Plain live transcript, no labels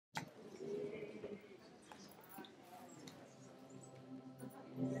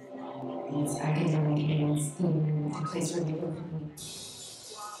a place where they can.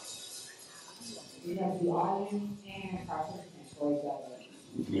 We have the audience and cross-continental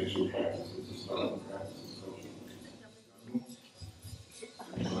together. Mixture practices, practices,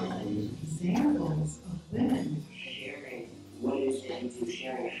 Examples of women sharing what is it you do,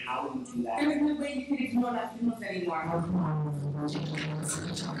 sharing how you do that. There's no way you can ignore Latinos anymore.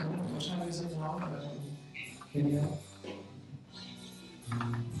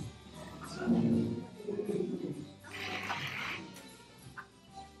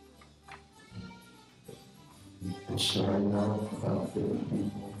 It's starting out about 50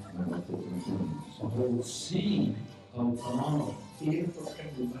 people and about 50 things. A whole scene of phenomenal theater for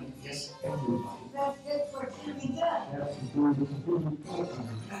everybody, yes, everybody. That's good for it to be done. That's the program.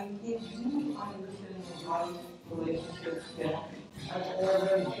 And if you understand the body relationships that are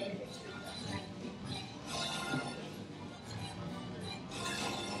already.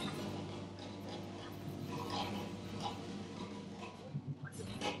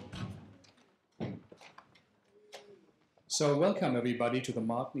 So welcome everybody to the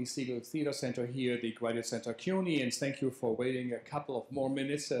Martin Segal Theater Center here at the Graduate Center CUNY, and thank you for waiting a couple of more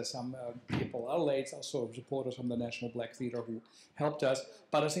minutes. Some people are late, also supporters from the National Black Theater who helped us.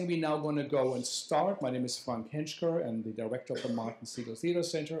 But I think we're now going to go and start. My name is Frank Henschker, I'm the director of the Martin Segal Theater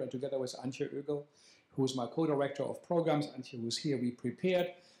Center, and together with Antje Oegel, who's my co-director of programs, Antje who's here, we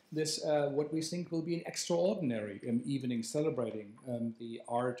prepared this, what we think will be an extraordinary evening celebrating the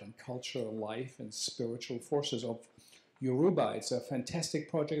art and cultural life and spiritual forces of Yoruba. It's a fantastic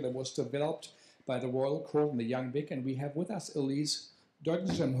project that was developed by the Royal Court and the Young Vic, and we have with us Elyse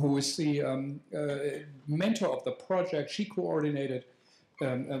Dodgson, who is the mentor of the project. She coordinated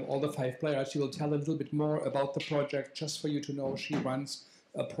all the 5 playwrights. She will tell a little bit more about the project. Just for you to know, she runs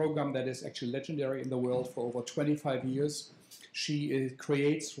a program that is actually legendary in the world for over 25 years. She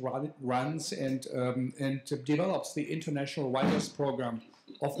creates, runs, and develops the International Writers Program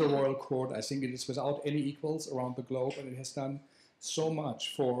of the Royal Court. I think it is without any equals around the globe, and it has done so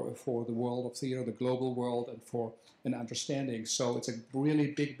much for the world of theater, the global world, and for an understanding. So it's a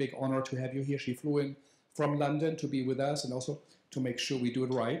really big, big honor to have you here. She flew in from London to be with us and also to make sure we do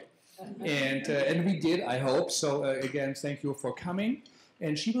it right. And we did, I hope. So again, thank you for coming.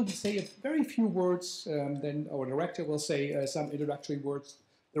 And she will say a very few words, then our director will say some introductory words.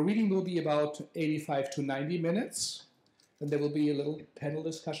 The reading will be about 85 to 90 minutes. And there will be a little panel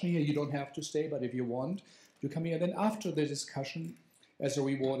discussion here. You don't have to stay, but if you want, you come here. Then after the discussion, as a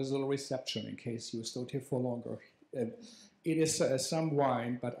reward, is a little reception in case you stayed here for longer. It is some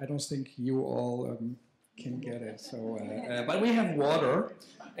wine, but I don't think you all can get it. So, but we have water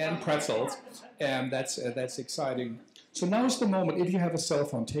and pretzels, and that's exciting. So now is the moment. If you have a cell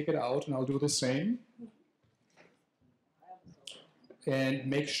phone, take it out, and I'll do the same. And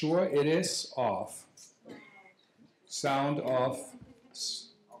make sure it is off. Sound off.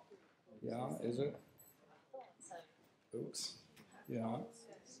 Yeah, is it? Oops. Yeah.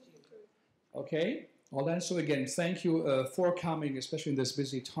 Okay. Well then, so again, thank you for coming, especially in this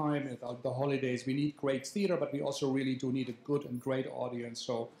busy time at the holidays. We need great theater, but we also really do need a good and great audience.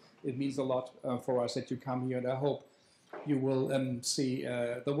 So it means a lot for us that you come here, and I hope you will see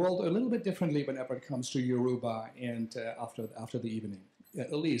the world a little bit differently whenever it comes to Yoruba and after the evening.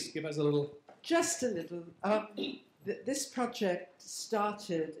 Elyse, give us a little. Just a little. This project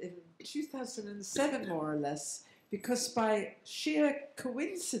started in 2007, more or less, because by sheer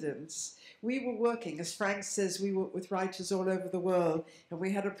coincidence, we were working, as Frank says, we work with writers all over the world, and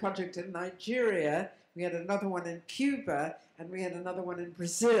we had a project in Nigeria, we had another one in Cuba, and we had another one in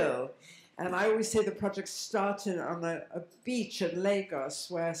Brazil. And I always say the project started on a beach in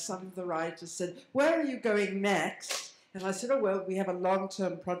Lagos, where some of the writers said, "Where are you going next?" And I said, "Oh, well, we have a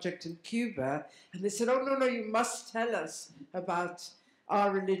long-term project in Cuba." And they said, "Oh, no, you must tell us about our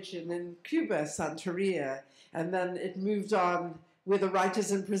religion in Cuba, Santeria." And then it moved on with the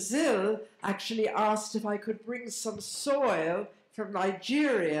writers in Brazil actually asked if I could bring some soil from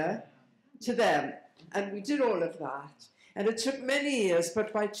Nigeria to them. And we did all of that. And it took many years,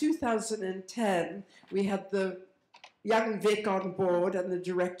 but by 2010, we had the Young Vic on board and the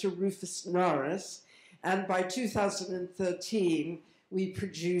director Rufus Norris. And by 2013, we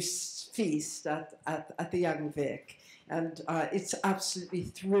produced Feast at the Young Vic. And it's absolutely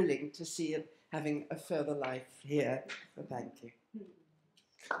thrilling to see it having a further life here. So thank you.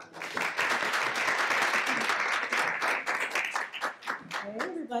 Hey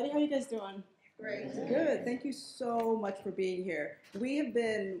everybody, how you guys doing? Great. Good. Thank you so much for being here. We have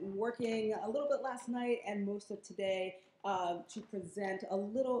been working a little bit last night and most of today to present a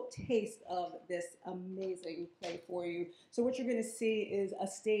little taste of this amazing play for you. So what you're going to see is a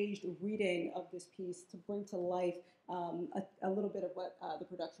staged reading of this piece to bring to life a little bit of what the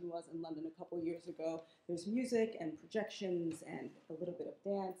production was in London a couple years ago. There's music and projections and a little bit of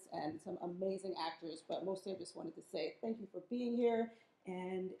dance and some amazing actors, but mostly I just wanted to say thank you for being here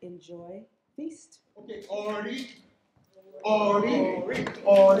and enjoy Feast. Okay, Ori, Ori,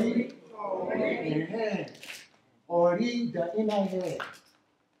 Ori, Ori, Ori, the inner head.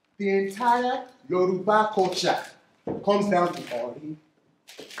 The entire Yoruba culture comes down to Ori.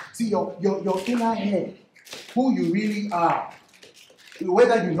 See, your inner head, who you really are,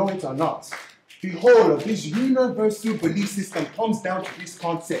 whether you know it or not. The whole of this universal belief system comes down to this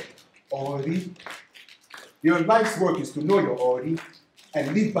concept, Ori. Your life's work is to know your Ori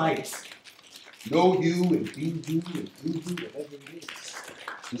and live by it. Know you and be you and do you, whatever it is.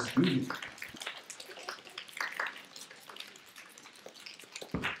 Just do you.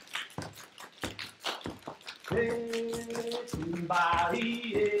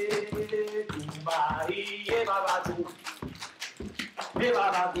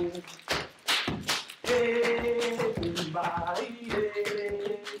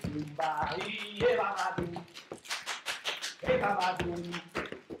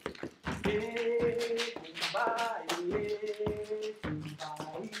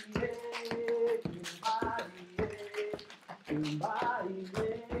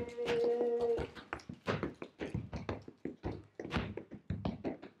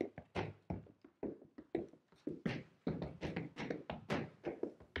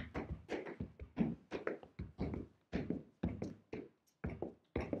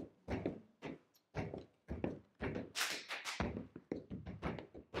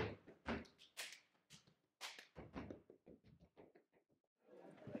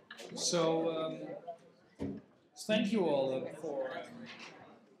 So thank you all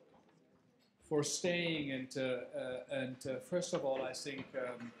for staying and first of all, I think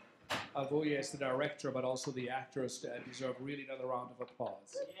Awoye as the director, but also the actors deserve really another round of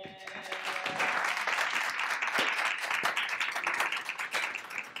applause.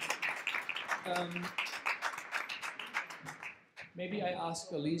 Maybe I ask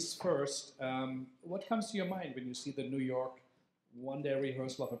Elyse first. What comes to your mind when you see the New York one-day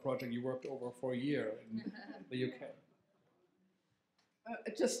rehearsal of a project you worked over for a year in the UK?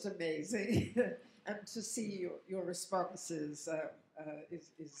 Just amazing. And to see your responses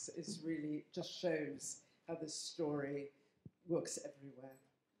is really just shows how this story works everywhere.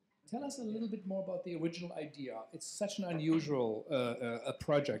 Tell us a little bit more about the original idea. It's such an unusual a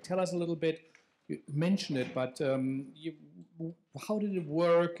project. Tell us a little bit. You mentioned it, but how did it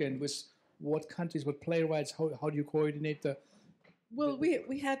work, and with what countries, what playwrights? How do you coordinate the? Well,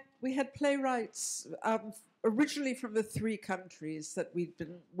 we had playwrights originally from the three countries that we'd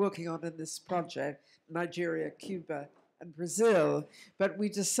been working on in this project: Nigeria, Cuba, and Brazil. But we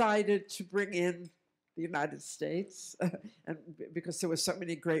decided to bring in the United States, and because there were so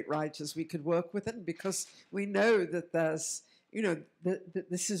many great writers we could work with, and because we know that there's,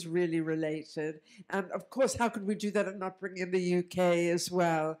 this is really related. And of course, how could we do that and not bring in the UK as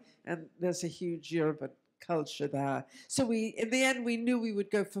well? And there's a huge Yoruba culture there. So in the end, we knew we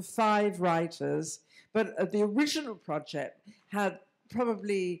would go for 5 writers, but the original project had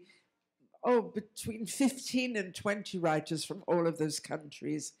probably, between 15 and 20 writers from all of those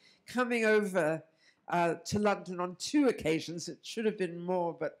countries coming over to London on 2 occasions. It should have been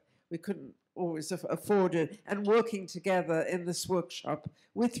more, but we couldn't always afford it, and working together in this workshop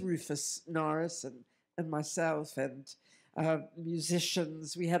with Rufus, Norris, and myself, and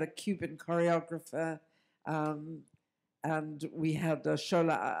musicians. We had a Cuban choreographer, and we had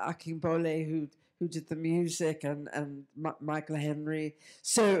Shola Akingbole who did the music, and Michael Henry,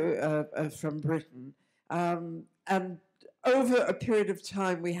 so from Britain. And over a period of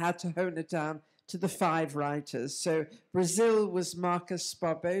time, we had to hone it down to the 5 writers. So Brazil was Marcus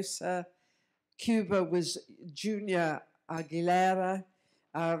Barbosa, Cuba was Junior Aguilera,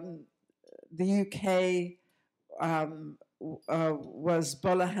 the UK was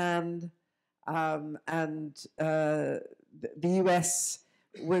Gbolahan, and the US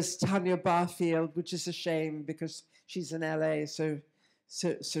was Tanya Barfield, which is a shame because she's in LA, so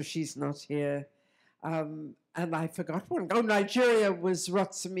she's not here. And I forgot one. Nigeria was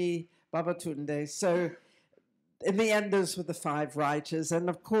Rotimi Babatunde. So in the end, those were the 5 writers. And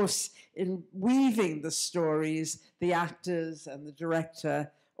of course, in weaving the stories, the actors and the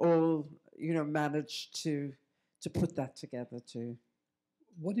director all, managed to put that together too.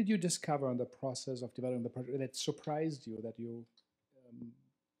 What did you discover in the process of developing the project that surprised you, that you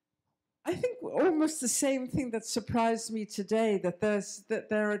I think almost the same thing that surprised me today, that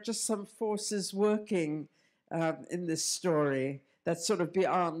there are just some forces working in this story that's sort of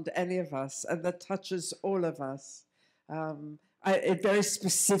beyond any of us and that touches all of us. It very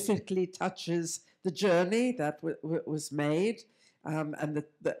specifically touches the journey that was made and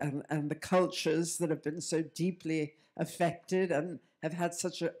the cultures that have been so deeply affected and have had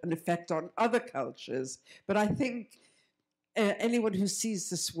such an effect on other cultures. But I think anyone who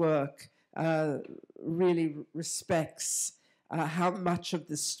sees this work really respects how much of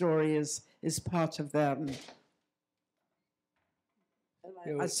this story is part of them.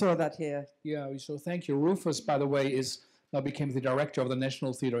 I saw that here. Yeah, so thank you. Rufus, by the way, now became the director of the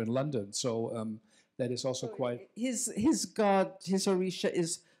National Theatre in London. So that is also quite... His god, his Orisha,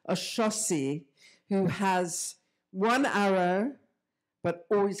 is a Shosi who has one arrow but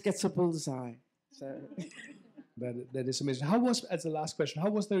always gets a bullseye. So... That is amazing. How was, as the last question, how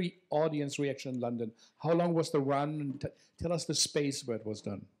was the audience reaction in London? How long was the run? Tell us the space where it was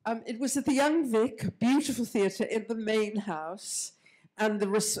done. It was at the Young Vic, beautiful theatre in the main house, and it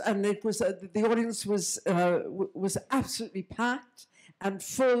was the audience was absolutely packed and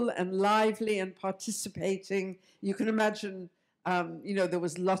full and lively and participating. You can imagine, there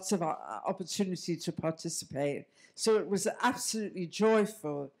was lots of opportunity to participate. So it was absolutely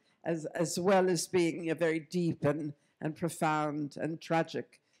joyful, as well as being a very deep and profound and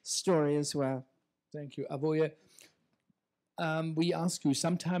tragic story as well. Thank you. Awoye, we asked you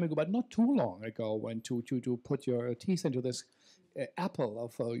some time ago, but not too long ago, when to put your teeth into this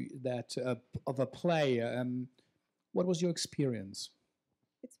apple of a play. What was your experience?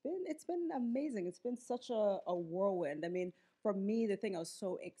 It's been amazing. It's been such a whirlwind. I mean, for me, the thing I was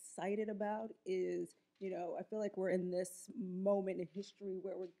so excited about is, I feel like we're in this moment in history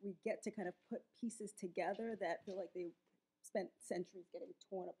where we get to kind of put pieces together that feel like they spent centuries getting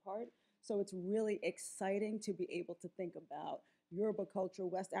torn apart. So it's really exciting to be able to think about Yoruba culture,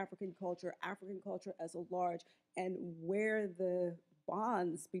 West African culture as a large, and where the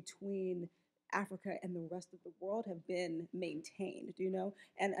bonds between Africa and the rest of the world have been maintained,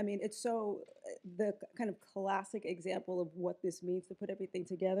 And I mean, it's the kind of classic example of what this means to put everything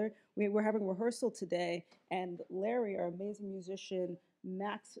together. We're having rehearsal today, and Larry, our amazing musician,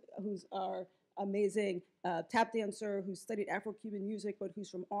 Max, who's our amazing tap dancer who studied Afro-Cuban music, but who's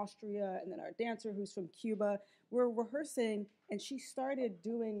from Austria, and then our dancer who's from Cuba. We're rehearsing, and she started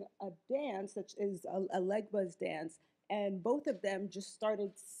doing a dance that is a Legba's dance, and both of them just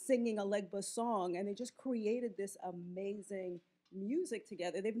started singing a Legba song, and they just created this amazing music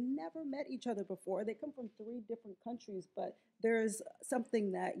together. They've never met each other before. They come from 3 different countries, but there's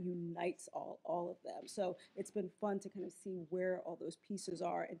something that unites all of them. So it's been fun to kind of see where all those pieces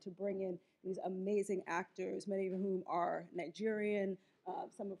are and to bring in these amazing actors, many of whom are Nigerian,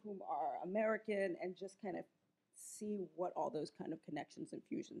 some of whom are American, and just kind of see what all those kind of connections and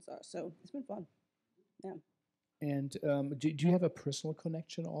fusions are. So it's been fun. Yeah. And do you have a personal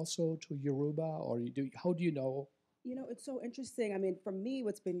connection also to Yoruba, or how do you know? It's so interesting. I mean, for me,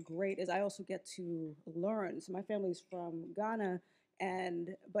 what's been great is I also get to learn. So my family's from Ghana,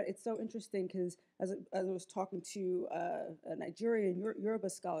 but it's so interesting because as I was talking to a Nigerian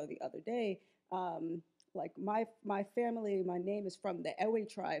Yoruba scholar the other day, like my family, my name is from the Ewe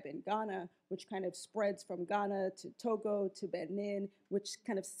tribe in Ghana, which kind of spreads from Ghana to Togo to Benin, which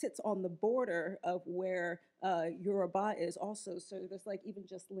kind of sits on the border of where Yoruba is also. So there's like even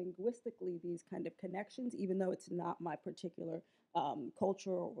just linguistically these kind of connections, even though it's not my particular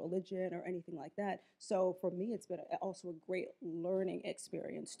culture or religion or anything like that. So for me, it's been also a great learning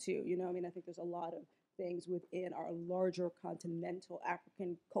experience too. I mean, I think there's a lot of things within our larger continental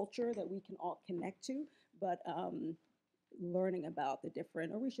African culture that we can all connect to, but learning about the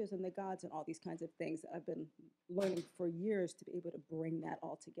different orishas and the gods and all these kinds of things that I've been learning for years, to be able to bring that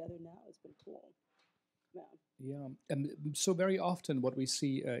all together now has been cool. Yeah. So very often what we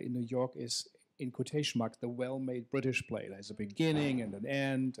see in New York is, in quotation marks, the well-made British play. There's a beginning and an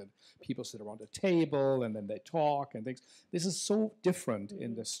end, and people sit around a table, and then they talk and things. This is so different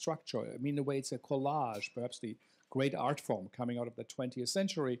in the structure. I mean, in a way, it's a collage, perhaps the great art form coming out of the 20th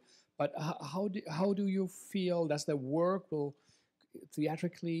century. But how do you feel, does the work will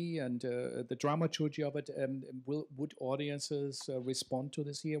theatrically and the dramaturgy of it, would audiences respond to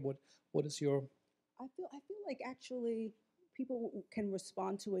this here? What is your... I feel like actually people can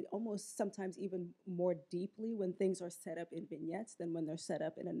respond to it almost sometimes even more deeply when things are set up in vignettes than when they're set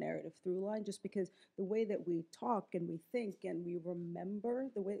up in a narrative through line, just because the way that we talk and we think and we remember,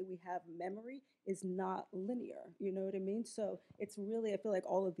 the way that we have memory is not linear, you know what I mean? So it's really, I feel like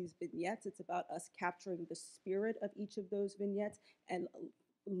all of these vignettes, it's about us capturing the spirit of each of those vignettes and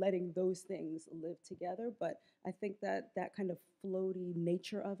letting those things live together. But I think that that kind of floaty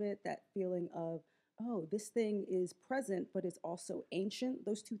nature of it, that feeling of, oh, this thing is present, but it's also ancient.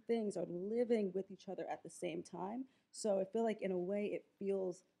 Those two things are living with each other at the same time. So I feel like in a way it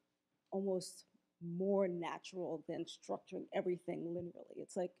feels almost more natural than structuring everything linearly.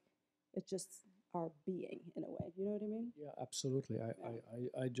 It's like, it's just our being in a way. You know what I mean? Yeah, absolutely.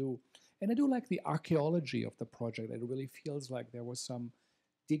 I do. And I do like the archaeology of the project. It really feels like there was some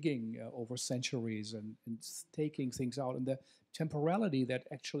digging over centuries and taking things out, and the temporality that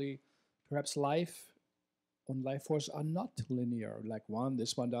actually perhaps life force are not linear. Like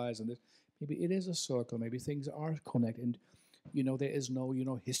this one dies, and this, maybe it is a circle. Maybe things are connected. And there is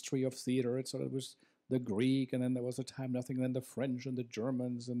no history of theater. It sort of was the Greek, and then there was a time nothing, and then the French and the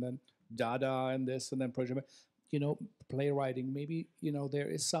Germans, and then Dada and this, and then project. Playwriting. Maybe there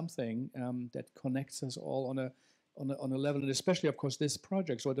is something that connects us all on a level, and especially, of course, this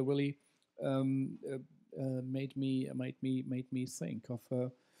project. So it really made me think of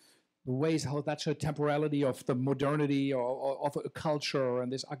the ways how that's a temporality of the modernity or of a culture,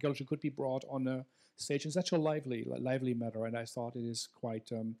 and this archaeology could be brought on a stage in such a lively manner. And I thought it is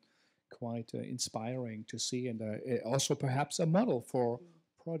quite inspiring to see, and also perhaps a model for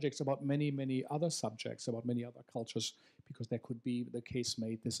projects about many other subjects, about many other cultures, because there could be the case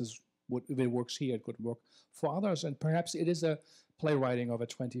made. This is what, if it works here, it could work for others. And perhaps it is a playwriting of a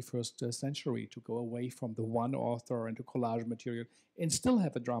 21st century to go away from the one author and to collage material and still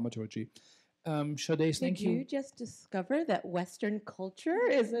have a dramaturgy. Sade, thank you. Did you just discover that Western culture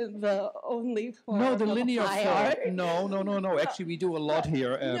isn't the only form No, the of linear high form. art? No. Actually, we do a lot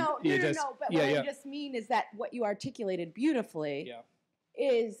here. No. But what I just mean is that what you articulated beautifully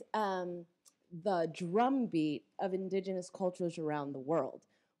is the drumbeat of indigenous cultures around the world.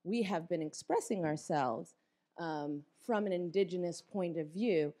 We have been expressing ourselves from an indigenous point of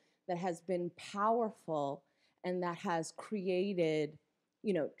view that has been powerful and that has created,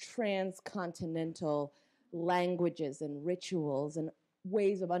 transcontinental languages and rituals and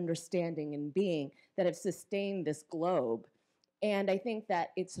ways of understanding and being that have sustained this globe. And I think that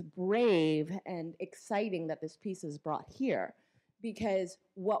it's brave and exciting that this piece is brought here, because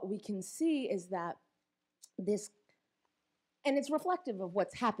what we can see is that and it's reflective of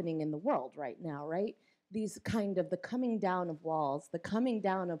what's happening in the world right now, right? These kind of the coming down of walls, the coming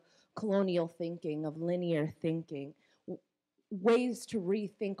down of colonial thinking, of linear thinking, ways to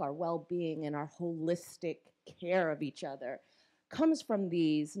rethink our well-being and our holistic care of each other, comes from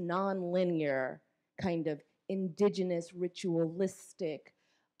these non-linear kind of indigenous ritualistic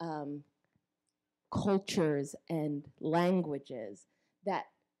cultures and languages that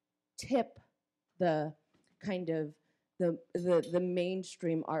tip the kind of the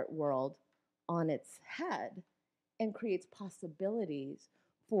mainstream art world on its head and creates possibilities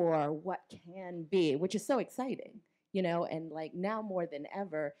for what can be, which is so exciting, and like now more than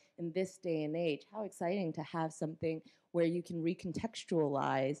ever in this day and age, how exciting to have something where you can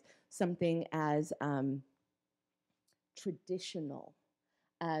recontextualize something as traditional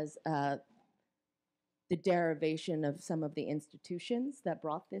as the derivation of some of the institutions that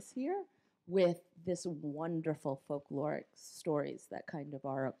brought this here with this wonderful folkloric stories that kind of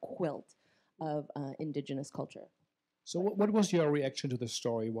are a quilt of indigenous culture. So what was your reaction to the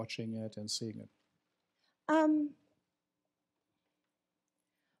story, watching it and seeing it?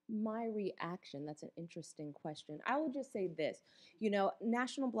 My reaction, that's an interesting question. I will just say this.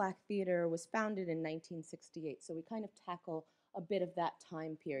 National Black Theater was founded in 1968, so we kind of tackle a bit of that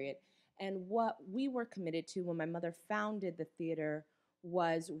time period. And what we were committed to when my mother founded the theater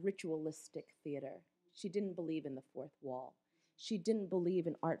was ritualistic theater. She didn't believe in the fourth wall. She didn't believe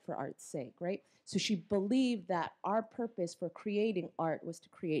in art for art's sake, right? So she believed that our purpose for creating art was to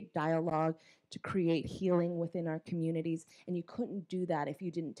create dialogue, to create healing within our communities, and you couldn't do that if you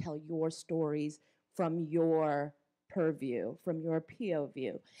didn't tell your stories from your purview, from your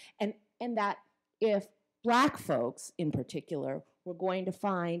POV. And that if Black folks in particular were going to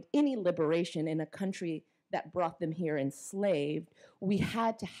find any liberation in a country that brought them here enslaved, we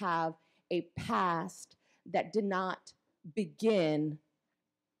had to have a past that did not begin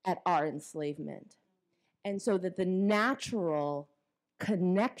at our enslavement. And so that the natural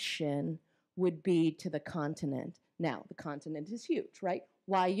connection would be to the continent. Now, the continent is huge, right?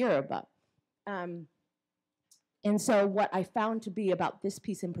 Why Yoruba? And so what I found to be about this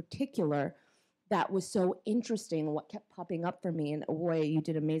piece in particular that was so interesting, what kept popping up for me, and Awoye, you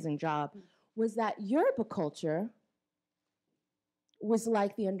did an amazing job, was that Yoruba culture was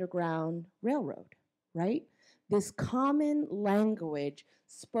like the Underground Railroad, right? This common language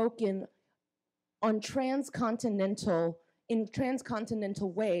spoken on transcontinental in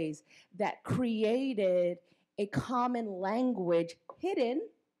transcontinental ways that created a common language hidden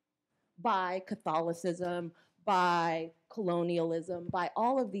by Catholicism, by colonialism, by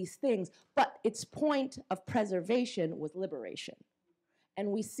all of these things, but its point of preservation was liberation. And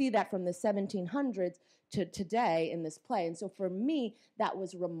we see that from the 1700s to today in this play. And so for me, that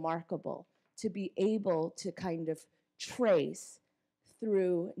was remarkable to be able to kind of trace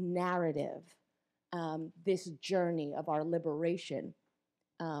through narrative this journey of our liberation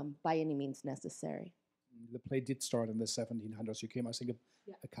by any means necessary. The play did start in the 1700s. You came, I think,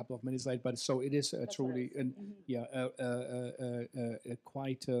 a couple of minutes late, but so it is truly,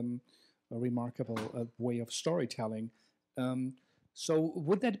 quite a remarkable way of storytelling. So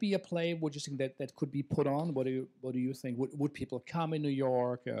would that be a play? Would you think that could be put on? What do you think? Would people come in New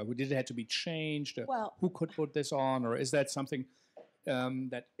York? Did it have to be changed? Well, who could put this on, or is that something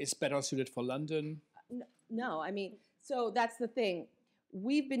that is better suited for London? No, I mean, so that's the thing.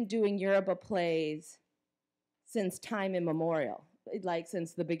 We've been doing Yoruba plays since time immemorial, like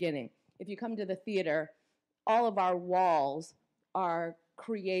since the beginning. If you come to the theater, all of our walls are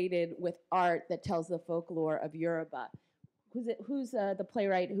created with art that tells the folklore of Yoruba. Who's the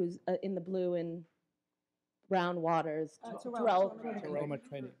playwright who's in the blue and brown waters? Terrell.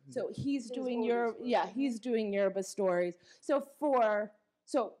 So he's doing he's doing Yoruba stories. So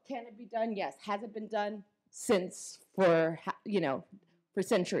can it be done? Yes. Has it been done? Since for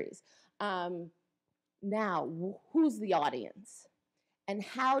centuries. Now, who's the audience? And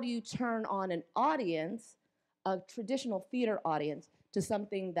how do you turn on an audience, a traditional theater audience, to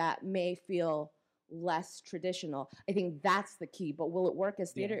something that may feel less traditional? I think that's the key. But will it work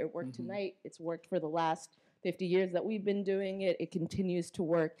as theater? It worked tonight. It's worked for the last 50 years that we've been doing it. It continues to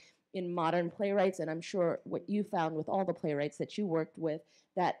work in modern playwrights. And I'm sure what you found with all the playwrights that you worked with,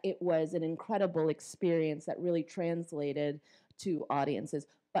 that it was an incredible experience that really translated to audiences.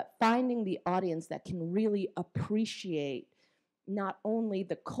 But finding the audience that can really appreciate not only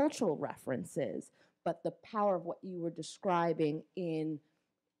the cultural references, but the power of what you were describing in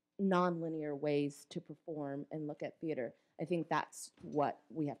nonlinear ways to perform and look at theater. I think that's what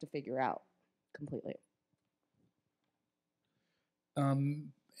we have to figure out completely.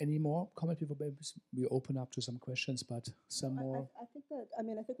 Any more comment before we open up to some questions, but some more? I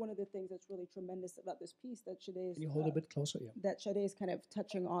think one of the things that's really tremendous about this piece that Sade is... Can you hold a bit closer? Yeah. That Sade is kind of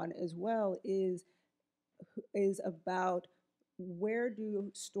touching on as well is about where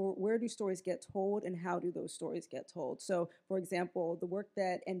do stories get told and how do those stories get told. So, for example, the work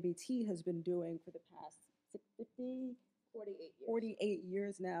that NBT has been doing for the past 48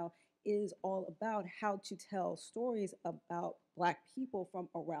 years now is all about how to tell stories about Black people from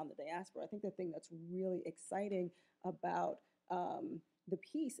around the diaspora. I think the thing that's really exciting about the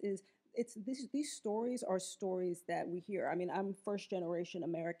piece is these stories are stories that we hear. I mean, I'm first generation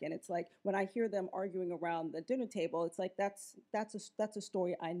American. It's like when I hear them arguing around the dinner table, it's like that's a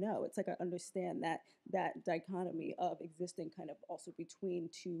story I know. It's like I understand that dichotomy of existing kind of also between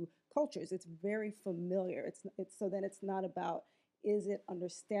two cultures. It's very familiar. It's so then it's not about is it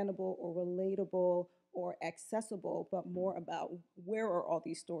understandable or relatable or accessible, but more about where are all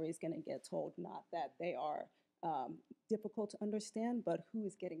these stories going to get told, not that they are difficult to understand, but who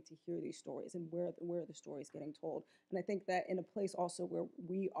is getting to hear these stories and where are the stories getting told. And I think that in a place also where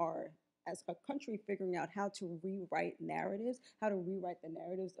we are, as a country, figuring out how to rewrite narratives, how to rewrite the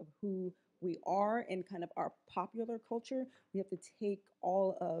narratives of who we are in kind of our popular culture, we have to take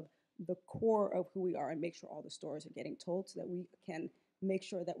all of the core of who we are and make sure all the stories are getting told so that we can make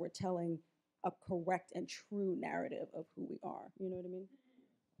sure that we're telling a correct and true narrative of who we are. You know what I mean?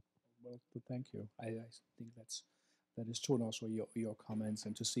 Well, thank you. I think that is true, and also your comments,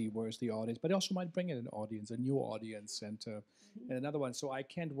 and to see where's the audience, but it also might bring in an audience, a new audience, and another one. So I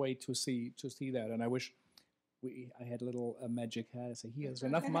can't wait to see that, and I wish I had a little magic hat. I say, here's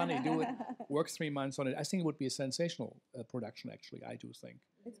enough money, do it, work 3 months on it. I think it would be a sensational production, actually. I do think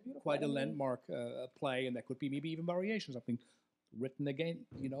it's beautiful. Quite a landmark play, and that could be maybe even variation, something written again,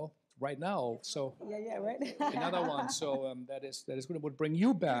 right now. So right. Another one. So that is good. It would bring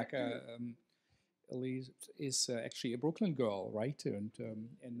you back. Elyse is actually a Brooklyn girl, right? And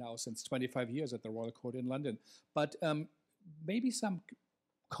now since 25 years at the Royal Court in London. But maybe some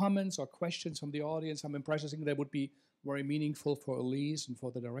comments or questions from the audience, some impressions. I think that would be very meaningful for Elyse and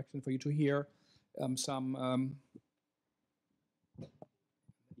for the direction for you to hear some.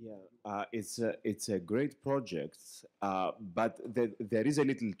 It's a great project, but there is a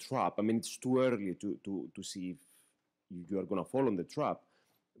little trap. I mean, it's too early to see if you are going to fall on the trap,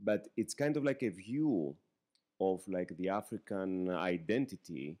 but it's kind of like a view of the African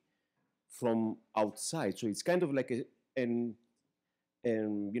identity from outside. So it's kind of like and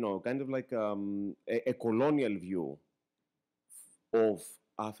kind of like a colonial view of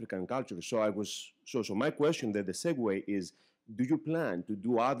African culture. So my question, the segue is, do you plan to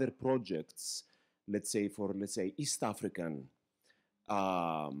do other projects, let's say East African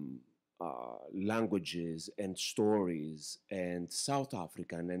languages and stories, and South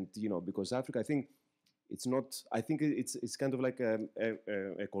African, and because Africa, I think it's not. I think it's kind of like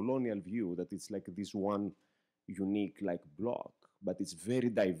a colonial view that it's like this one unique like block, but it's very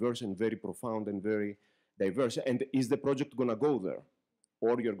diverse and very profound and very diverse. And is the project gonna go there,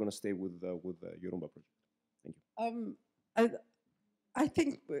 or you're gonna stay with the Yoruba project? Thank you. I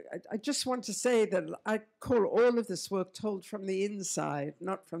think I just want to say that I call all of this work told from the inside,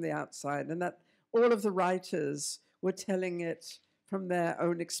 not from the outside, and that all of the writers were telling it from their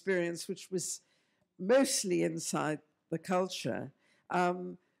own experience, which was mostly inside the culture.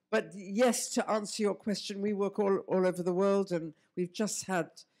 But yes, to answer your question, we work all over the world, and we've just had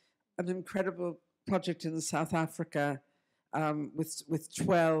an incredible project in South Africa with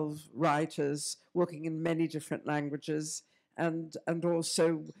 12 writers working in many different languages. And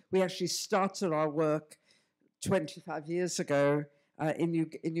also, we actually started our work 25 years ago in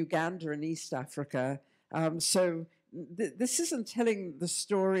Uganda in East Africa. So this isn't telling the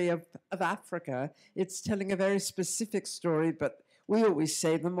story of Africa. It's telling a very specific story, but we always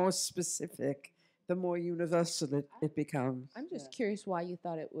say the more specific, the more universal it becomes. I'm just curious why you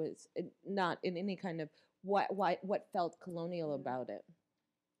thought it was not in any kind of, what felt colonial about it?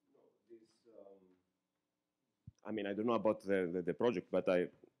 I mean, I don't know about the project, but I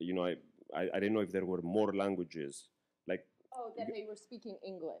didn't know if there were more languages. Like, oh, that they were speaking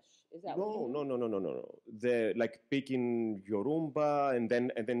English. Is that no, what you mean? no. The like speaking Yoruba and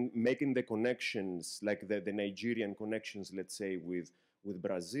then making the connections, like the Nigerian connections, let's say with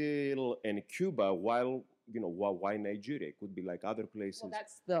Brazil and Cuba, while why Nigeria? It could be like other places.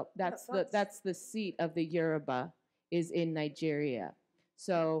 Well, that's the seat of the Yoruba is in Nigeria.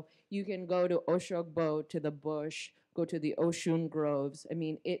 So you can go to Oshogbo, to the bush, go to the Oshun groves. I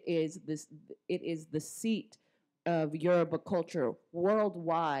mean, it is the seat of Yoruba culture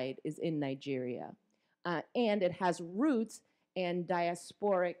worldwide is in Nigeria. And it has roots and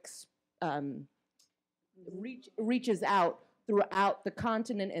diasporic reaches out throughout the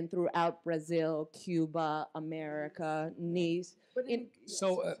continent and throughout Brazil, Cuba, America, Nice. But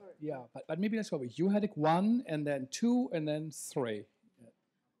but maybe let's go with you had 1 and then 2 and then 3.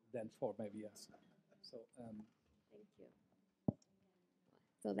 Then 4, maybe, yes. So, thank you.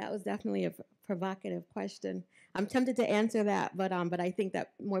 So that was definitely a provocative question. I'm tempted to answer that, but I think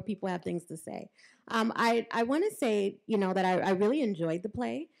that more people have things to say. I want to say, that I really enjoyed the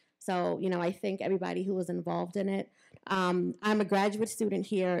play. So, I think everybody who was involved in it. I'm a graduate student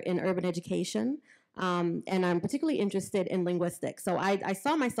here in urban education, and I'm particularly interested in linguistics. So I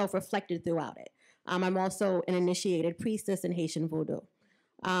saw myself reflected throughout it. I'm also an initiated priestess in Haitian Voodoo.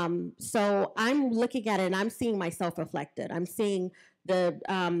 So I'm looking at it and I'm seeing myself reflected. I'm seeing the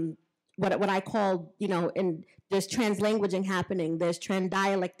what I call, and there's translanguaging happening, there's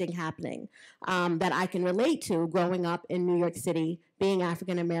transdialecting happening that I can relate to growing up in New York City, being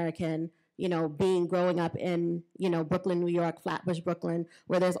African American, growing up in, Brooklyn, New York, Flatbush, Brooklyn,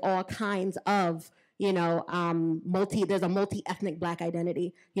 where there's all kinds of there's a multi-ethnic Black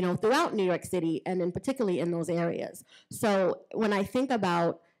identity, throughout New York City and in particularly in those areas. So when I think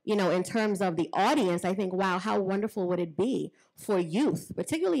about, in terms of the audience, I think, wow, how wonderful would it be for youth,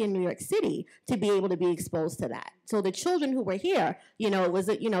 particularly in New York City, to be able to be exposed to that. So the children who were here, they were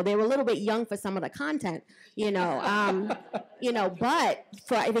a little bit young for some of the content, but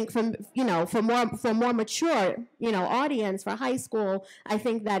for more mature, audience, for high school, I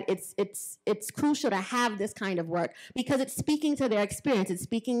think that it's crucial to have this kind of work because it's speaking to their experience. It's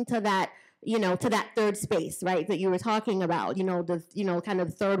speaking to that, to that third space, right, that you were talking about, kind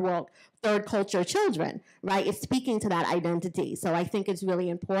of third culture children, right? It's speaking to that identity. So I think it's really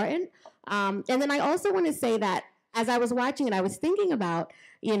important. And then I also want to say that as I was watching it, I was thinking about,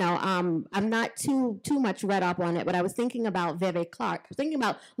 I'm not too much read up on it, but I was thinking about Veve Clark. I was thinking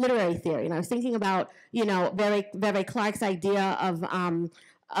about literary theory, and I was thinking about, Veve Clark's idea of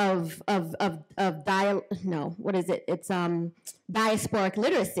diasporic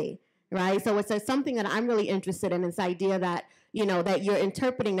literacy. Right, so it's something that I'm really interested in. This idea that that you're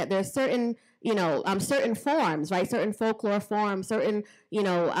interpreting that there's certain certain forms, right, certain folklore forms, certain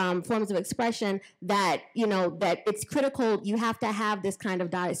forms of expression that that it's critical. You have to have this kind of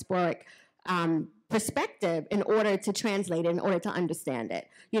diasporic perspective in order to translate it, in order to understand it.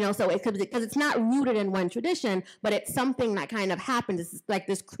 So because it's not rooted in one tradition, but it's something that kind of happens. It's like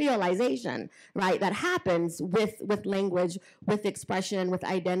this creolization, right, that happens with language, with expression, with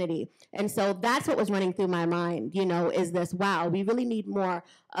identity. And so that's what was running through my mind, is this, wow, we really need more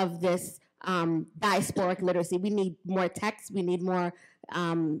of this diasporic literacy. We need more text. We need more,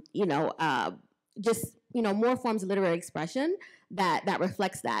 more forms of literary expression that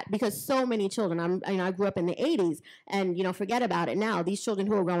reflects that, because so many children, I grew up in the 80s, and forget about it now. These children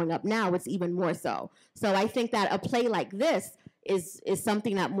who are growing up now, it's even more so. So I think that a play like this is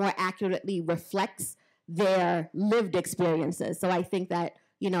something that more accurately reflects their lived experiences. So I think that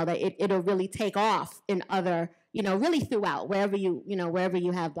that it'll really take off in other, really throughout, wherever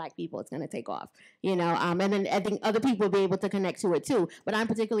you have Black people, it's going to take off, and then I think other people will be able to connect to it too. But I'm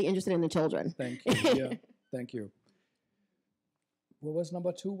particularly interested in the children. Thank you. Yeah, thank you. What was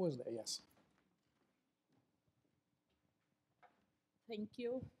number 2? Was there? Yes. Thank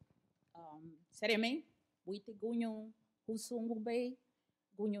you. Sereme, witi gunyong husung bay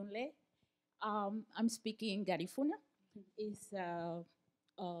gunyong le. I'm speaking Garifuna. It's a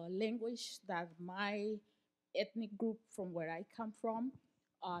language that my ethnic group from where I come from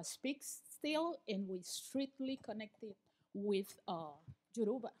speaks still, and we strictly connected with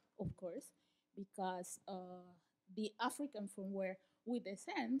Yoruba, of course, because the African from where we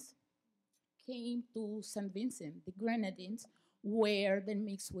descend came to St. Vincent, the Grenadines, where they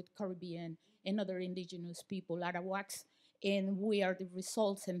mixed with Caribbean and other indigenous people, Arawaks, and we are the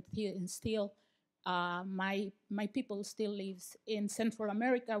results, and still my people still lives in Central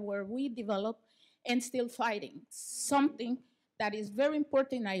America, where we develop and still fighting. Something that is very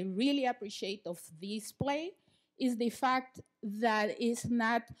important, I really appreciate of this play, is the fact that it's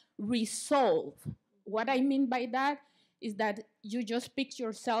not resolved. What I mean by that is that you just pick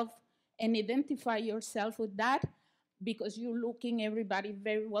yourself and identify yourself with that because you're looking everybody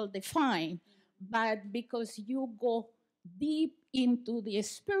very well defined, but because you go deep into the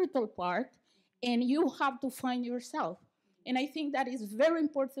spiritual part and you have to find yourself. And I think that is a very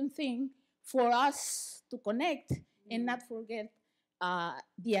important thing for us to connect and not forget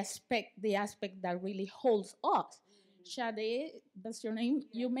the aspect that really holds us. Sade, that's your name.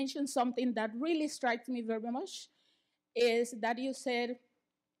 You mentioned something that really strikes me very much, is that you said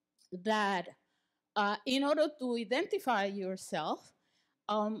that in order to identify yourself,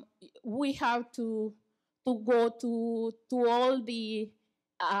 we have to go to all the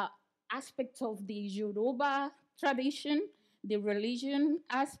aspects of the Yoruba tradition, the religion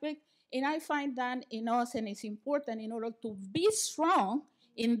aspect, and I find that in us, and it's important in order to be strong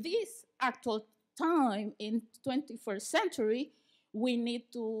in this actual time in 21st century, we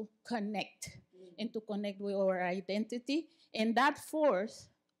need to connect and to connect with our identity. And that force,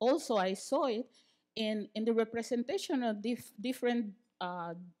 also I saw it in the representation of different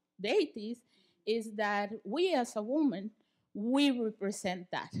deities, is that we as a woman, we represent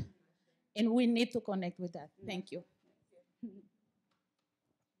that. And we need to connect with that. Thank you.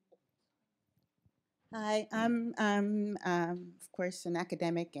 Hi, I'm of course an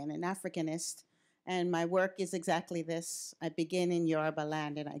academic and an Africanist, and my work is exactly this. I begin in Yoruba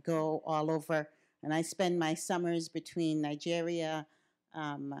land and I go all over, and I spend my summers between Nigeria,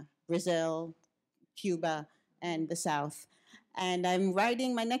 Brazil, Cuba, and the South. And I'm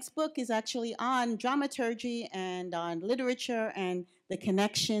writing, my next book is actually on dramaturgy and on literature and the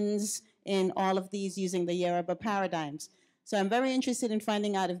connections in all of these using the Yoruba paradigms. So I'm very interested in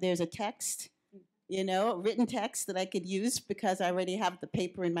finding out if there's a text, written text that I could use, because I already have the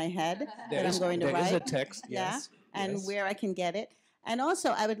paper in my head that I'm going to write. There is a text, yes. Yeah, and yes. where I can get it. And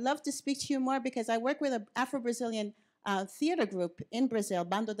also, I would love to speak to you more, because I work with an Afro-Brazilian theater group in Brazil,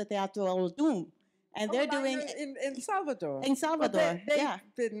 Bando de Teatro Oldum. And they're doing in Salvador. In Salvador, they've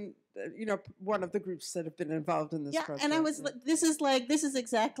been, one of the groups that have been involved in this project. And I was, this is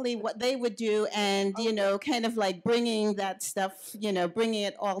exactly what they would do, and kind of like bringing that stuff, bringing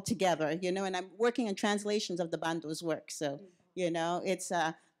it all together, And I'm working on translations of the Bando's work, so it's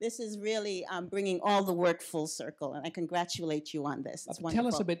this is really bringing all the work full circle, and I congratulate you on this. It's wonderful.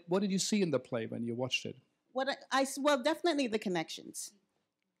 Tell us a bit. What did you see in the play when you watched it? Well, definitely the connections.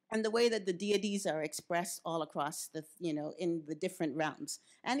 And the way that the deities are expressed all across the, in the different realms.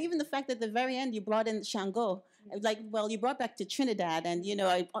 And even the fact that at the very end you brought in Shango. Like, well, you brought back to Trinidad, and,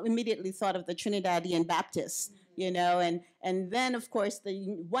 I immediately thought of the Trinidadian Baptists, you know, and then of course the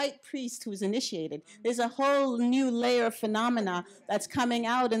white priest who's initiated. There's a whole new layer of phenomena that's coming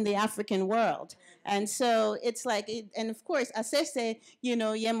out in the African world. And so it's like, and of course, Asese, you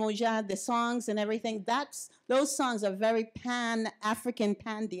know, Yemoja, the songs and everything, those songs are very pan-African,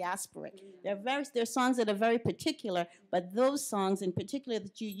 pan-diasporic. They're songs that are very particular, but those songs in particular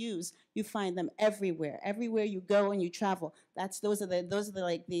that you use, you find them everywhere. Everywhere you go and you travel, those are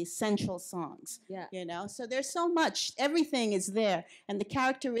like the central songs. Yeah. You know, so there's so much. Everything is there, and the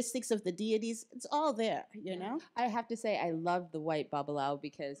characteristics of the deities, it's all there. You know. I have to say, I love the white babalao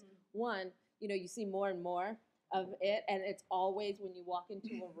because one, you know, you see more and more of it, and it's always when you walk into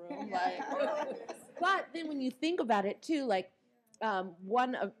a room, like. But then when you think about it too, like,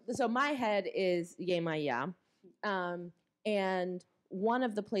 so my head is Yemaya, and one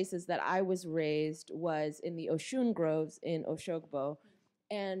of the places that I was raised was in the Oshun Groves in Oshogbo,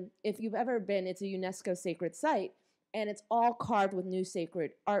 and if you've ever been, it's a UNESCO sacred site, and it's all carved with new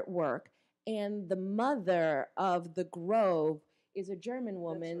sacred artwork, and the mother of the grove is a German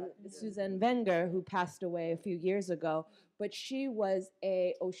woman, Susan Wenger, who passed away a few years ago, but she was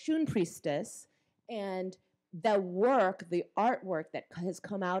a Oshun priestess, and the artwork that has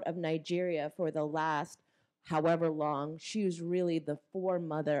come out of Nigeria for the last however long, she was really the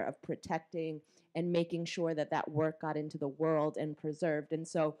foremother of protecting and making sure that that work got into the world and preserved. And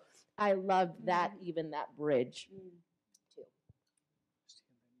so I love that, even that bridge, too.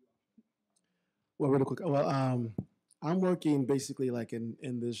 Well, really quick. Well, I'm working basically like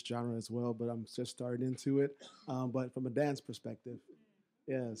in this genre as well, but I'm just starting into it. But from a dance perspective,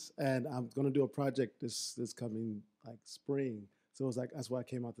 yes. And I'm going to do a project this coming like spring. So it was like, that's why I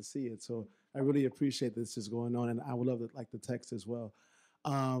came out to see it. So I really appreciate this is going on, and I would love like the text as well.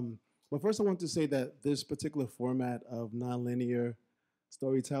 But first I want to say that this particular format of nonlinear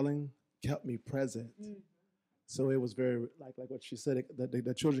storytelling kept me present. So it was very, like what she said, that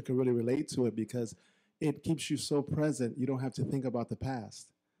the children can really relate to it because it keeps you so present, you don't have to think about the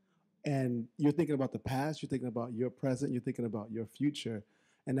past. And you're thinking about the past, you're thinking about your present, you're thinking about your future.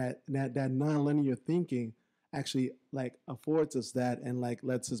 And that nonlinear thinking actually like affords us that and like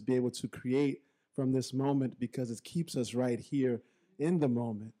lets us be able to create from this moment because it keeps us right here in the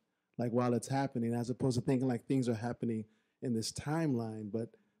moment, like while it's happening, as opposed to thinking like things are happening in this timeline, but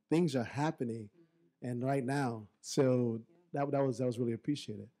things are happening and right now. So that was really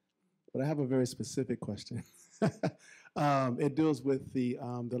appreciated. But I have a very specific question. It deals with the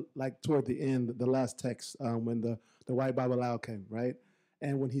like toward the end, the last text when the white Babalao came, right?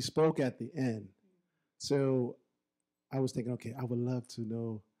 And when he spoke at the end. So I was thinking, okay, I would love to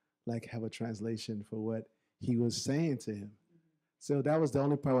know, like have a translation for what he was saying to him. So that was the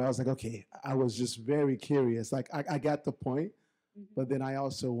only part where I was like, okay, I was just very curious. Like I got the point, but then I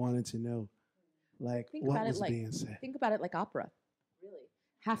also wanted to know, like what was being said. Think about it like opera.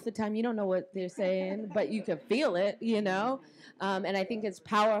 Half the time you don't know what they're saying, but you can feel it, you know? And I think it's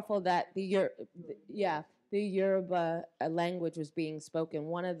powerful that the Yoruba language was being spoken.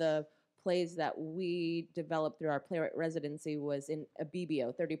 One of the plays that we developed through our playwright residency was in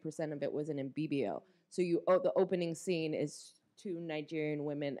Ibibio. 30% of it was in Ibibio. So the opening scene is two Nigerian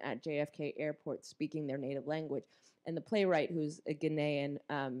women at JFK Airport speaking their native language. And the playwright, who's a Ghanaian,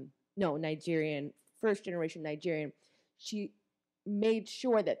 Nigerian, first-generation Nigerian, she made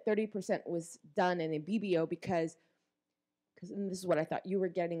sure that 30% was done in Ibibio because, and this is what I thought you were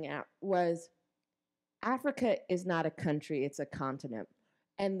getting at, was Africa is not a country, it's a continent.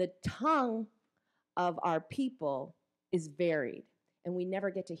 And the tongue of our people is varied, and we never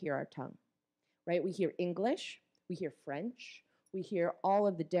get to hear our tongue, right? We hear English, we hear French, we hear all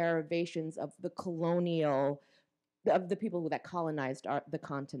of the derivations of the colonial, of the people that colonized the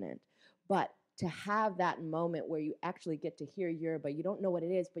continent. But to have that moment where you actually get to hear Yoruba, you don't know what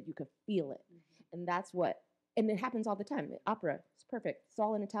it is, but you can feel it. And that's what, and it happens all the time. Opera, it's perfect. It's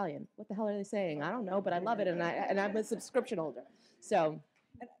all in Italian. What the hell are they saying? I don't know, but I love it, and I'm a subscription holder. So.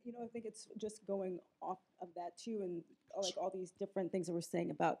 And, you know, I think it's just going off of that too, and like all these different things that we're saying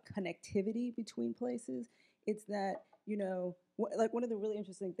about connectivity between places. It's that, you know, like one of the really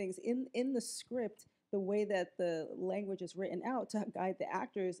interesting things in the script, the way that the language is written out to guide the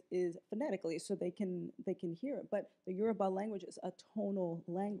actors is phonetically, so they can hear it. But the Yoruba language is a tonal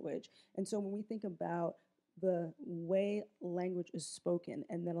language, and so when we think about the way language is spoken,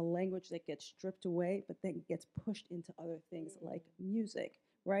 and then a language that gets stripped away, but then gets pushed into other things like music,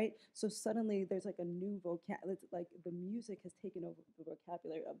 right? So suddenly there's like a new vocabulary, like the music has taken over the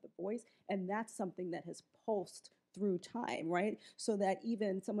vocabulary of the voice, and that's something that has pulsed through time, right? So that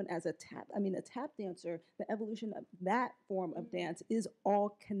even someone as a tap dancer, the evolution of that form of dance is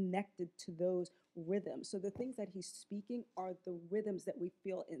all connected to those rhythms. So the things that he's speaking are the rhythms that we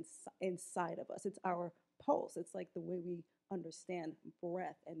feel inside of us. It's our pulse. It's like the way we understand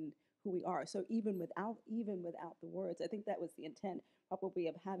breath and who we are. So even without the words, I think that was the intent probably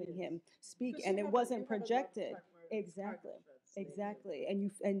of having him speak, and it wasn't projected. Exactly.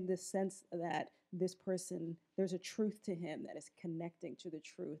 And the sense that this person, there's a truth to him that is connecting to the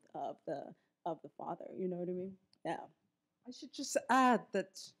truth of the father. You know what I mean? Yeah. I should just add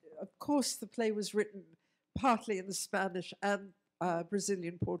that, of course, the play was written partly in the Spanish and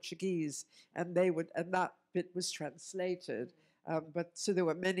Brazilian Portuguese, and that bit was translated. But so there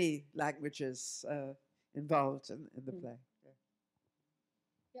were many languages involved in the play.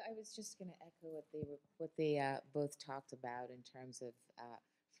 Yeah, I was just going to echo what they both talked about in terms of,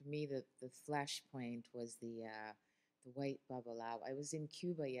 for me, the flashpoint was the white babalawo. I was in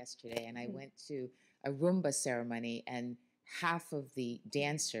Cuba yesterday, and I went to a Rumba ceremony, and half of the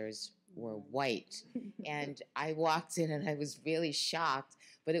dancers were white. And I walked in, and I was really shocked,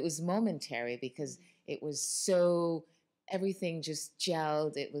 but it was momentary because it was so, everything just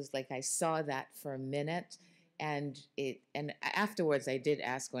gelled. It was like I saw that for a minute. And afterwards, I did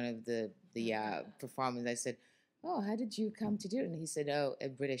ask one of the performers. I said, "Oh, how did you come to do it?" And he said, "Oh, a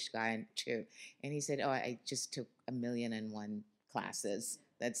British guy too." And he said, "Oh, I just took 1,000,001 classes.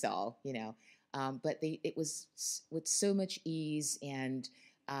 That's all, you know." But it was with so much ease and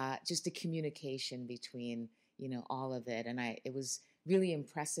just a communication between, you know, all of it. And it was really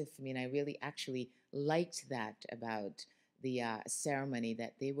impressive for me, and I really actually liked that about the ceremony,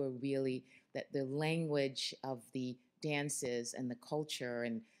 that they were really, that the language of the dances and the culture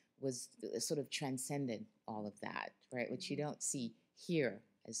and was sort of transcended all of that, right? Which you don't see here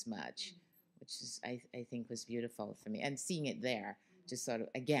as much, which is, I think was beautiful for me. And seeing it there, just sort of,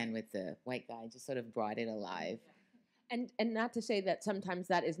 again, with the white guy, just sort of brought it alive. And not to say that sometimes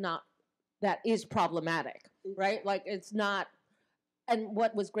that is problematic, right? Like it's not, and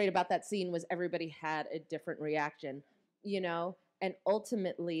what was great about that scene was everybody had a different reaction, you know? And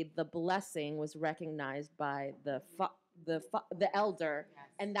ultimately, the blessing was recognized by the elder,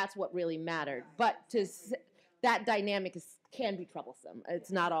 and that's what really mattered. But that dynamic can be troublesome.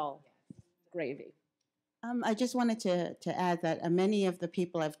 It's not all gravy. I just wanted to add that many of the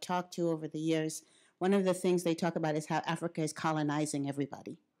people I've talked to over the years, one of the things they talk about is how Africa is colonizing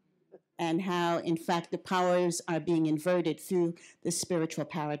everybody, and how, in fact, the powers are being inverted through the spiritual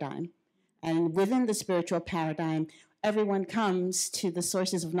paradigm. And within the spiritual paradigm, everyone comes to the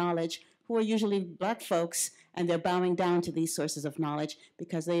sources of knowledge who are usually Black folks, and they're bowing down to these sources of knowledge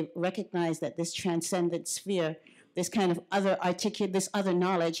because they recognize that this transcendent sphere, this kind of this other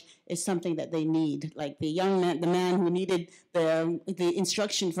knowledge is something that they need. Like the man who needed the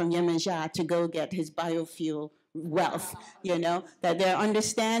instruction from Yemenja to go get his biofuel wealth, you know, that they're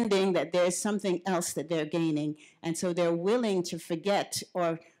understanding that there's something else that they're gaining. And so they're willing to forget,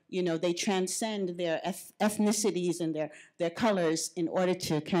 or you know, they transcend their ethnicities and their colors in order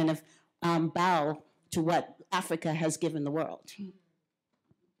to kind of bow to what Africa has given the world.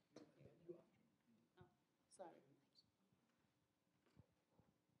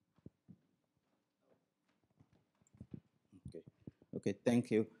 Okay,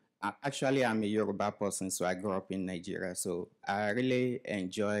 thank you. Actually, I'm a Yoruba person, so I grew up in Nigeria. So I really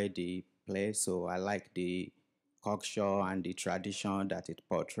enjoy the play. So I like the culture and the tradition that it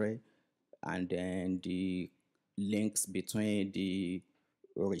portrays, and then the links between the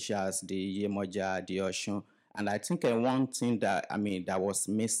Orishas, the Yemoja, the Oshun. And I think one thing that, that was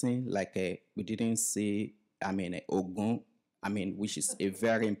missing, like we didn't see, Ogun, which is a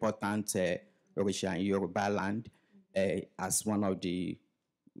very important Orisha in Yoruba land, as one of the,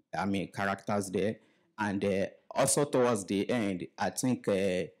 characters there. And also towards the end, I think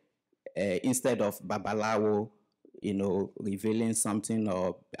instead of Babalawo, you know, revealing something,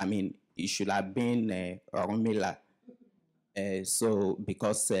 or, it should have been Orunmila. So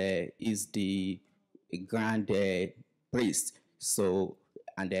because he's the grand priest. So,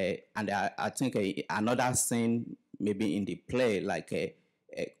 and I think another scene maybe in the play, like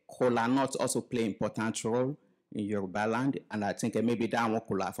Kola Nut also play important role in Yoruba land, and I think maybe that one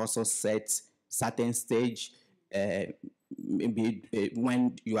could have also set certain stage. Maybe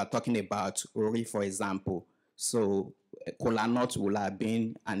when you are talking about Ori, for example, so Kola Nut will have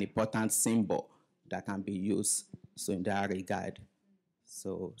been an important symbol that can be used. So in that regard.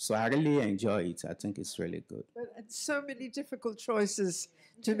 So I really enjoy it. I think it's really good. But so many difficult choices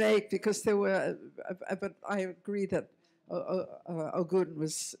to make because there were, but I agree that Ogun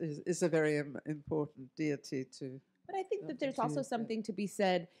is a very important deity to. But I think that there's also something to be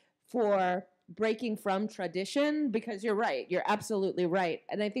said for breaking from tradition, because you're right, you're absolutely right.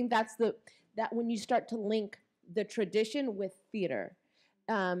 And I think that's that when you start to link the tradition with theater,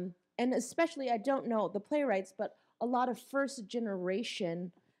 and especially, I don't know the playwrights, but a lot of first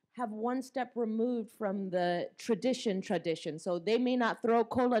generation have one step removed from the tradition. So they may not throw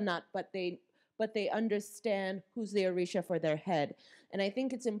kola nut, but they understand who's the Orisha for their head. And I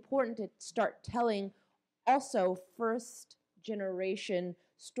think it's important to start telling also first generation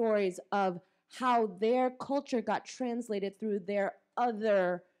stories of how their culture got translated through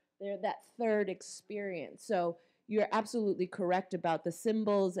that third experience. So you're absolutely correct about the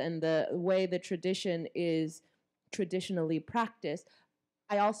symbols and the way the tradition is traditionally practiced.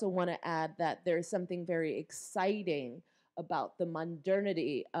 I also want to add that there's something very exciting about the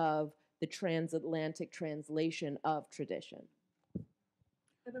modernity of the transatlantic translation of tradition.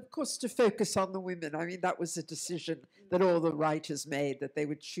 And of course, to focus on the women. I mean, that was a decision that all the writers made, that they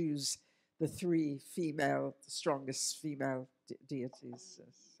would choose the strongest female deities.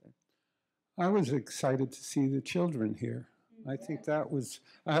 So. I was excited to see the children here. I think that was,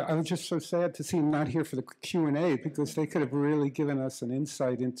 I was just so sad to see them not here for the Q&A, because they could have really given us an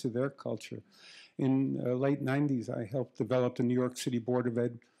insight into their culture. In late 90s, I helped develop the New York City Board of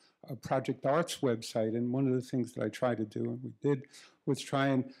Ed Project Arts website, and one of the things that I tried to do, and we did, was try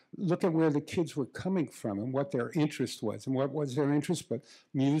and look at where the kids were coming from and what their interest was. And what was their interest but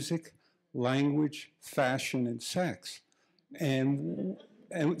music, language, fashion, and sex. And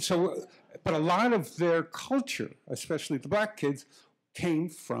so, but a lot of their culture, especially the black kids, came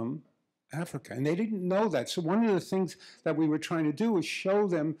from Africa, and they didn't know that. So one of the things that we were trying to do was show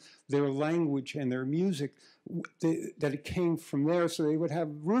them their language and their music, that it came from there, so they would have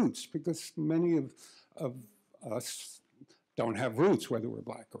roots, because many of us don't have roots, whether we're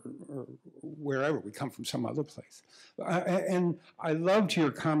black or wherever. We come from some other place. And I loved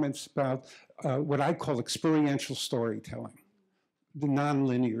your comments about what I call experiential storytelling, the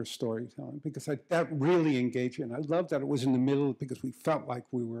nonlinear storytelling, because that really engaged me. And I love that it was in the middle, because we felt like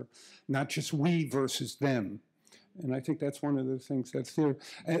we were not just we versus them. And I think that's one of the things that's there.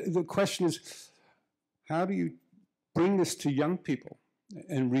 The question is, how do you bring this to young people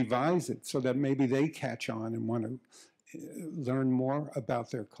and revise it so that maybe they catch on and want to learn more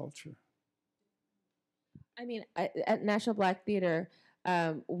about their culture? I mean, at National Black Theater,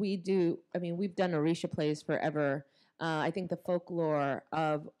 we've done Orisha plays forever. I think the folklore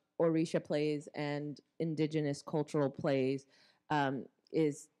of Orisha plays and indigenous cultural plays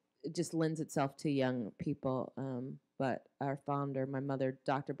just lends itself to young people. But our founder, my mother,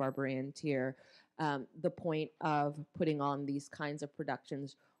 Dr. Barbara Ann Tier, the point of putting on these kinds of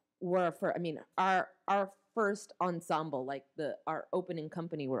productions were our first ensemble, like our opening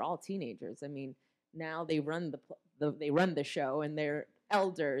company, were all teenagers. I mean, now they run the show and they're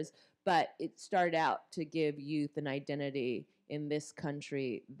elders, but it started out to give youth an identity in this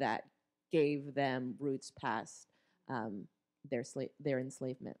country that gave them roots past their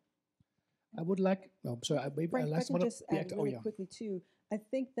enslavement. I would like. Oh, sorry. Frank, I can just add really quickly too. I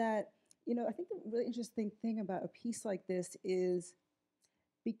think that I think the really interesting thing about a piece like this is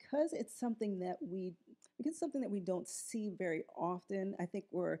because it's something that we don't see very often. I think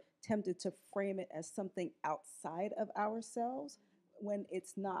we're tempted to frame it as something outside of ourselves when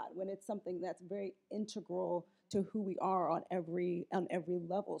it's not. When it's something that's very integral to who we are on every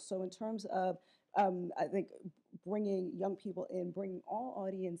level. So in terms of I think bringing young people in, bringing all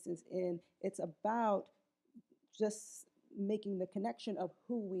audiences in, it's about just making the connection of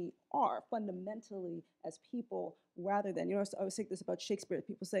who we are fundamentally as people, rather than, I always think this about Shakespeare.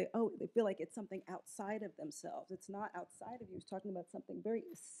 People say, oh, they feel like it's something outside of themselves. It's not outside of you. It's talking about something very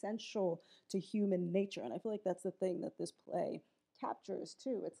essential to human nature. And I feel like that's the thing that this play captures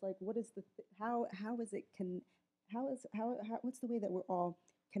too. It's like, what is what's the way that we're all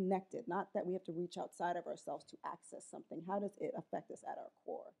connected? Not that we have to reach outside of ourselves to access something. How does it affect us at our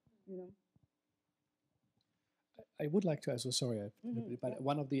core? I would like to also, sorry, but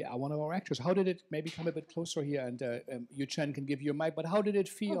one of our actors, how did it, maybe come a bit closer here, and Yu Chen can give you a mic, but how did it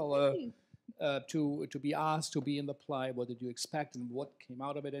feel to be asked to be in the play? What did you expect, and what came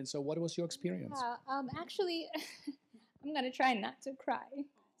out of it? And so what was your experience? Actually, I'm going to try not to cry.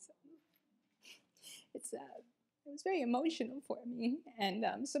 So, it was very emotional for me and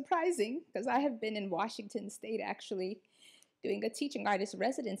surprising, because I have been in Washington State actually doing a teaching artist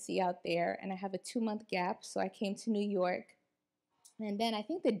residency out there, and I have a 2-month gap, so I came to New York And then I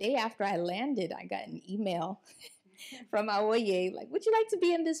think the day after I landed, I got an email from Awoye, like, would you like to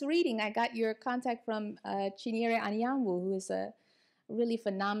be in this reading? I got your contact from Chinyere Anyanwu, who is a really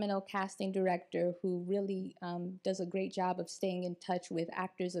phenomenal casting director who really does a great job of staying in touch with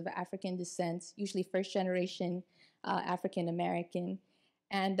actors of African descent, usually first generation African American.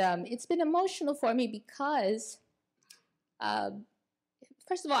 And it's been emotional for me because,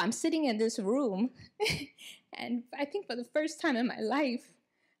 first of all, I'm sitting in this room and I think for the first time in my life,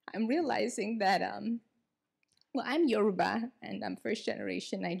 I'm realizing that, well, I'm Yoruba and I'm first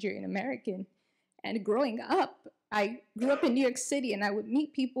generation Nigerian American. And growing up, I grew up in New York City and I would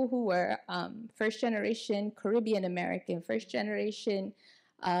meet people who were first generation Caribbean American, first generation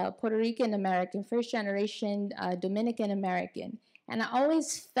Puerto Rican American, first generation Dominican American. And I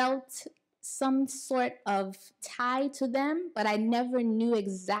always felt some sort of tie to them, but I never knew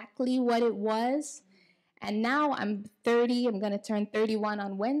exactly what it was. And now I'm 30, I'm gonna turn 31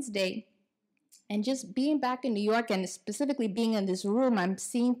 on Wednesday. And just being back in New York and specifically being in this room, I'm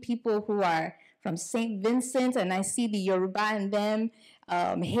seeing people who are from St. Vincent, and I see the Yoruba in them,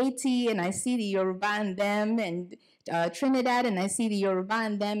 Haiti, and I see the Yoruba in them, and Trinidad, and I see the Yoruba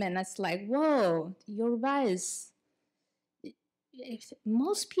in them, and it's like, whoa, Yoruba is,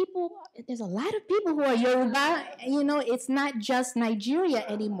 most people, there's a lot of people who are Yoruba, you know, it's not just Nigeria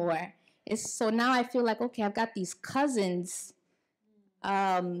anymore. So now I feel like, okay, I've got these cousins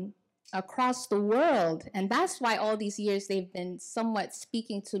across the world, and that's why all these years they've been somewhat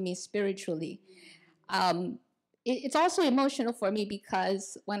speaking to me spiritually. It's also emotional for me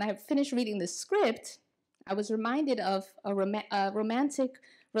because when I finished reading the script, I was reminded of a romantic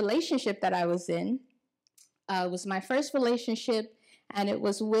relationship that I was in. It was my first relationship, and it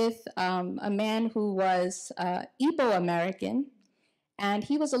was with a man who was Igbo American, and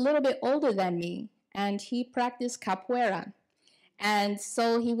he was a little bit older than me, and he practiced capoeira. And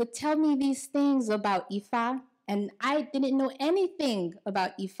so he would tell me these things about Ifa, and I didn't know anything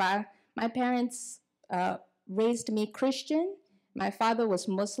about Ifa. My parents raised me Christian. My father was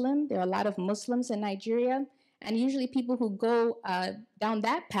Muslim. There are a lot of Muslims in Nigeria, and usually people who go down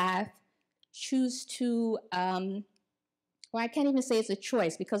that path choose to, well, I can't even say it's a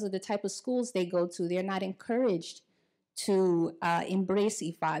choice because of the type of schools they go to. They're not encouraged to embrace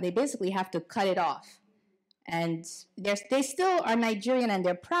Ifa. They basically have to cut it off. And they still are Nigerian and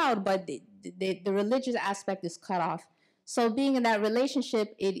they're proud, but the religious aspect is cut off. So being in that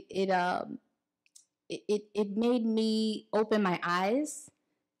relationship, it made me open my eyes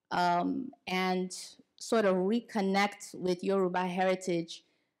and sort of reconnect with Yoruba heritage.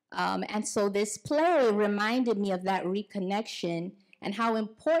 And so this play reminded me of that reconnection and how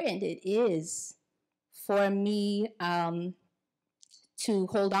important it is for me to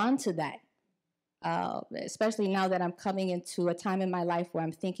hold on to that. Especially now that I'm coming into a time in my life where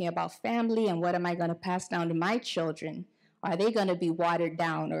I'm thinking about family and what am I going to pass down to my children? Are they going to be watered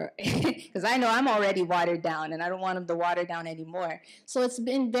down? Or because I know I'm already watered down and I don't want them to water down anymore. So it's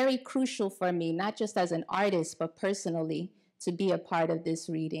been very crucial for me, not just as an artist, but personally, to be a part of this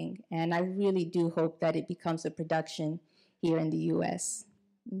reading. And I really do hope that it becomes a production here in the U.S.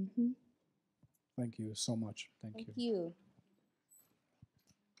 Mm-hmm. Thank you so much. Thank you.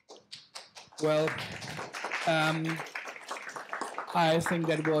 Well, I think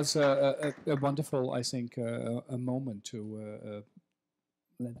that was a wonderful, I think, a moment to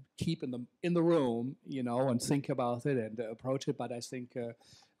keep in the room, you know, and think about it and approach it. But I think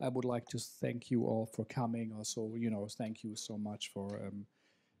I would like to thank you all for coming. Also, you know, thank you so much for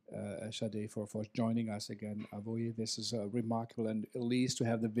Sade for joining us again. Awoye, this is remarkable, and Elyse to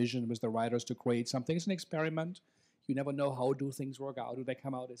have the vision with the writers to create something. It's an experiment. You never know how do things work out. Do they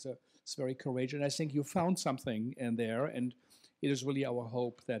come out? It's very courageous. And I think you found something in there, and it is really our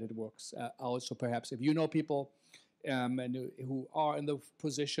hope that it works out. So perhaps if you know people and who are in the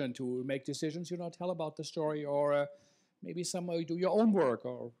position to make decisions, you know, tell about the story, or maybe somehow do your own work,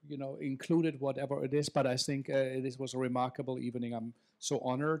 or, you know, include it, whatever it is. But I think this was a remarkable evening. I'm so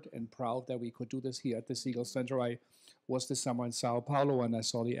honored and proud that we could do this here at the Segal Center. I was this summer in Sao Paulo, and I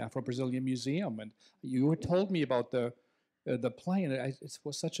saw the Afro-Brazilian Museum, and you had told me about the play, and it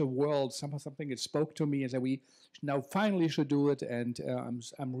was such a world, something that spoke to me, and that we now finally should do it, and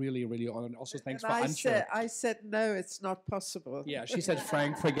I'm really, really honored. Also, thanks for Antje. I said, no, it's not possible. Yeah, she said,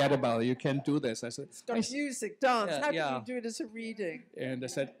 Frank, forget about it. You can't do this. I said, it's got music, dance. How can you do it as a reading? And I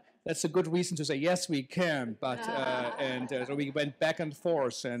said, that's a good reason to say, yes, we can. But so we went back and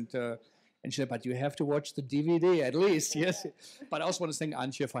forth, and she said, but you have to watch the DVD at least, yes. But I also want to thank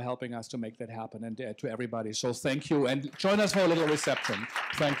Antje for helping us to make that happen, and to everybody. So thank you, and join us for a little reception.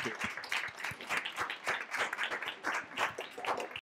 Thank you.